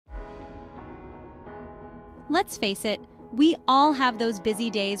Let's face it, we all have those busy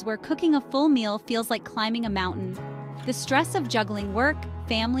days where cooking a full meal feels like climbing a mountain. The stress of juggling work,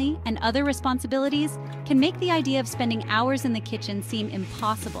 family, and other responsibilities can make the idea of spending hours in the kitchen seem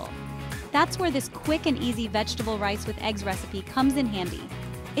impossible. That's where this quick and easy vegetable rice with eggs recipe comes in handy.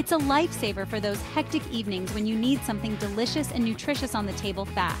 It's a lifesaver for those hectic evenings when you need something delicious and nutritious on the table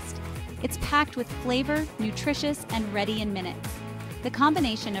fast. It's packed with flavor, nutritious, and ready in minutes. The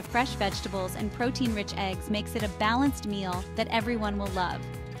combination of fresh vegetables and protein-rich eggs makes it a balanced meal that everyone will love.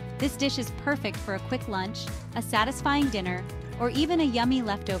 This dish is perfect for a quick lunch, a satisfying dinner, or even a yummy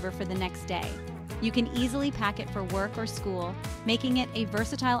leftover for the next day. You can easily pack it for work or school, making it a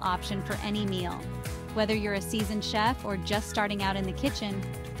versatile option for any meal. Whether you're a seasoned chef or just starting out in the kitchen,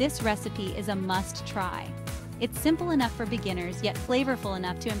 this recipe is a must-try. It's simple enough for beginners, yet flavorful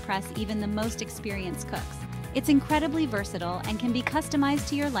enough to impress even the most experienced cooks. It's incredibly versatile and can be customized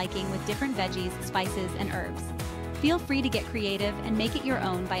to your liking with different veggies, spices, and herbs. Feel free to get creative and make it your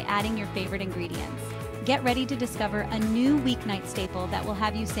own by adding your favorite ingredients. Get ready to discover a new weeknight staple that will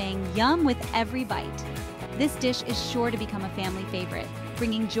have you saying yum with every bite. This dish is sure to become a family favorite,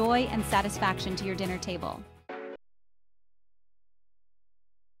 bringing joy and satisfaction to your dinner table.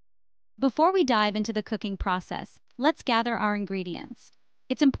 Before we dive into the cooking process, let's gather our ingredients.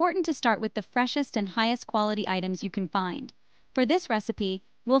 It's important to start with the freshest and highest quality items you can find. For this recipe,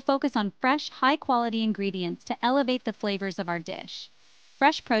 we'll focus on fresh, high-quality ingredients to elevate the flavors of our dish.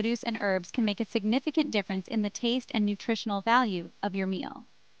 Fresh produce and herbs can make a significant difference in the taste and nutritional value of your meal.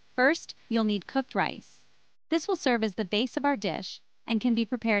 First, you'll need cooked rice. This will serve as the base of our dish and can be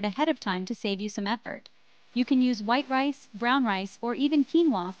prepared ahead of time to save you some effort. You can use white rice, brown rice, or even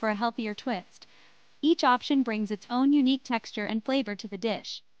quinoa for a healthier twist. Each option brings its own unique texture and flavor to the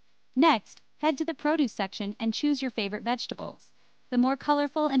dish. Next, head to the produce section and choose your favorite vegetables. The more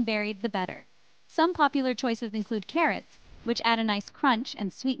colorful and varied, the better. Some popular choices include carrots, which add a nice crunch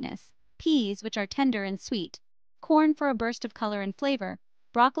and sweetness, peas, which are tender and sweet, corn for a burst of color and flavor,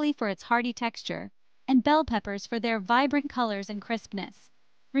 broccoli for its hearty texture, and bell peppers for their vibrant colors and crispness.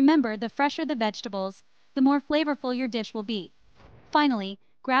 Remember, the fresher the vegetables, the more flavorful your dish will be. Finally,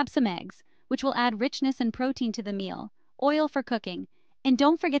 grab some eggs, which will add richness and protein to the meal, oil for cooking, and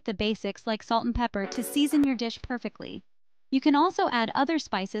don't forget the basics like salt and pepper to season your dish perfectly. You can also add other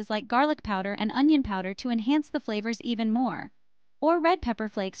spices like garlic powder and onion powder to enhance the flavors even more. Or red pepper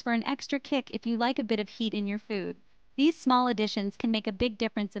flakes for an extra kick if you like a bit of heat in your food. These small additions can make a big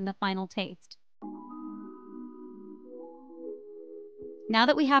difference in the final taste. Now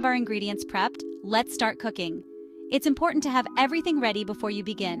that we have our ingredients prepped, let's start cooking. It's important to have everything ready before you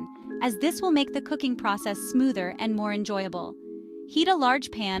begin, as this will make the cooking process smoother and more enjoyable. Heat a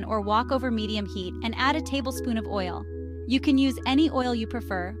large pan or wok over medium heat and add a tablespoon of oil. You can use any oil you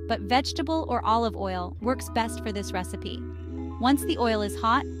prefer, but vegetable or olive oil works best for this recipe. Once the oil is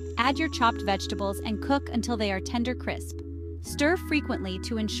hot, add your chopped vegetables and cook until they are tender crisp. Stir frequently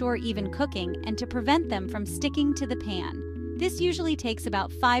to ensure even cooking and to prevent them from sticking to the pan. This usually takes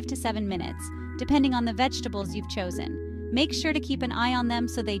about 5 to 7 minutes, depending on the vegetables you've chosen. Make sure to keep an eye on them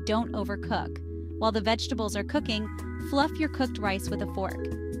so they don't overcook. While the vegetables are cooking, fluff your cooked rice with a fork.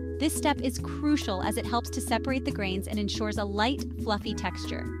 This step is crucial as it helps to separate the grains and ensures a light, fluffy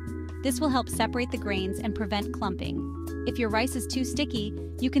texture. This will help separate the grains and prevent clumping. If your rice is too sticky,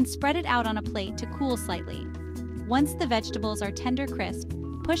 you can spread it out on a plate to cool slightly. Once the vegetables are tender crisp,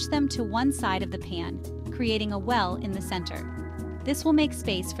 push them to one side of the pan, creating a well in the center. This will make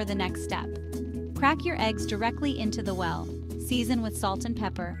space for the next step. Crack your eggs directly into the well, season with salt and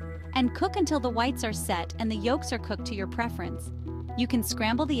pepper, and cook until the whites are set and the yolks are cooked to your preference. You can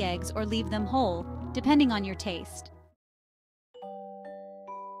scramble the eggs or leave them whole, depending on your taste.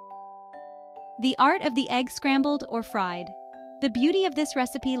 The art of the egg scrambled or fried. The beauty of this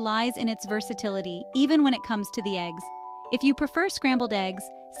recipe lies in its versatility, even when it comes to the eggs. If you prefer scrambled eggs,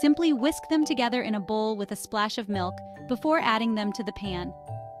 simply whisk them together in a bowl with a splash of milk before adding them to the pan.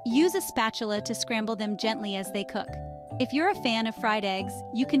 Use a spatula to scramble them gently as they cook. If you're a fan of fried eggs,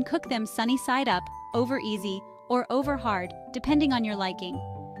 you can cook them sunny side up, over easy, or over hard, depending on your liking.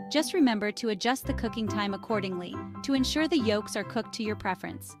 Just remember to adjust the cooking time accordingly to ensure the yolks are cooked to your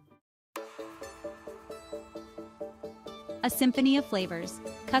preference. A symphony of flavors,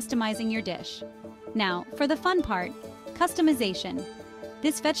 customizing your dish. Now, for the fun part, customization.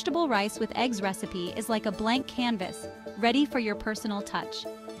 This vegetable rice with eggs recipe is like a blank canvas, ready for your personal touch.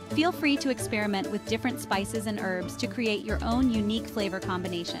 Feel free to experiment with different spices and herbs to create your own unique flavor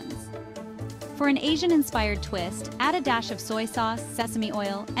combinations. For an Asian-inspired twist, add a dash of soy sauce, sesame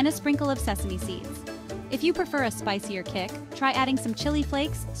oil, and a sprinkle of sesame seeds. If you prefer a spicier kick, try adding some chili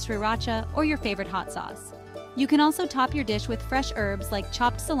flakes, sriracha, or your favorite hot sauce. You can also top your dish with fresh herbs like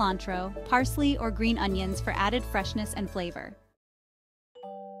chopped cilantro, parsley, or green onions for added freshness and flavor.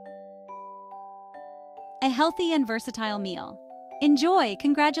 A healthy and versatile meal. Enjoy!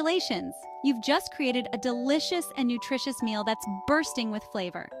 Congratulations! You've just created a delicious and nutritious meal that's bursting with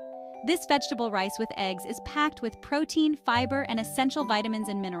flavor. This vegetable rice with eggs is packed with protein, fiber, and essential vitamins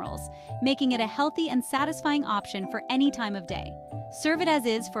and minerals, making it a healthy and satisfying option for any time of day. Serve it as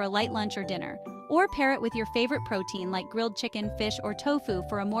is for a light lunch or dinner, or pair it with your favorite protein like grilled chicken, fish, or tofu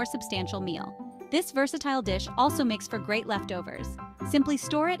for a more substantial meal. This versatile dish also makes for great leftovers. Simply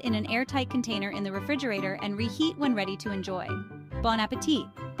store it in an airtight container in the refrigerator and reheat when ready to enjoy. Bon appetit!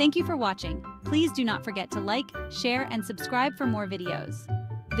 Thank you for watching. Please do not forget to like, share, and subscribe for more videos.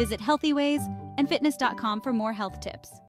 Visit healthywaysandfitness.com for more health tips.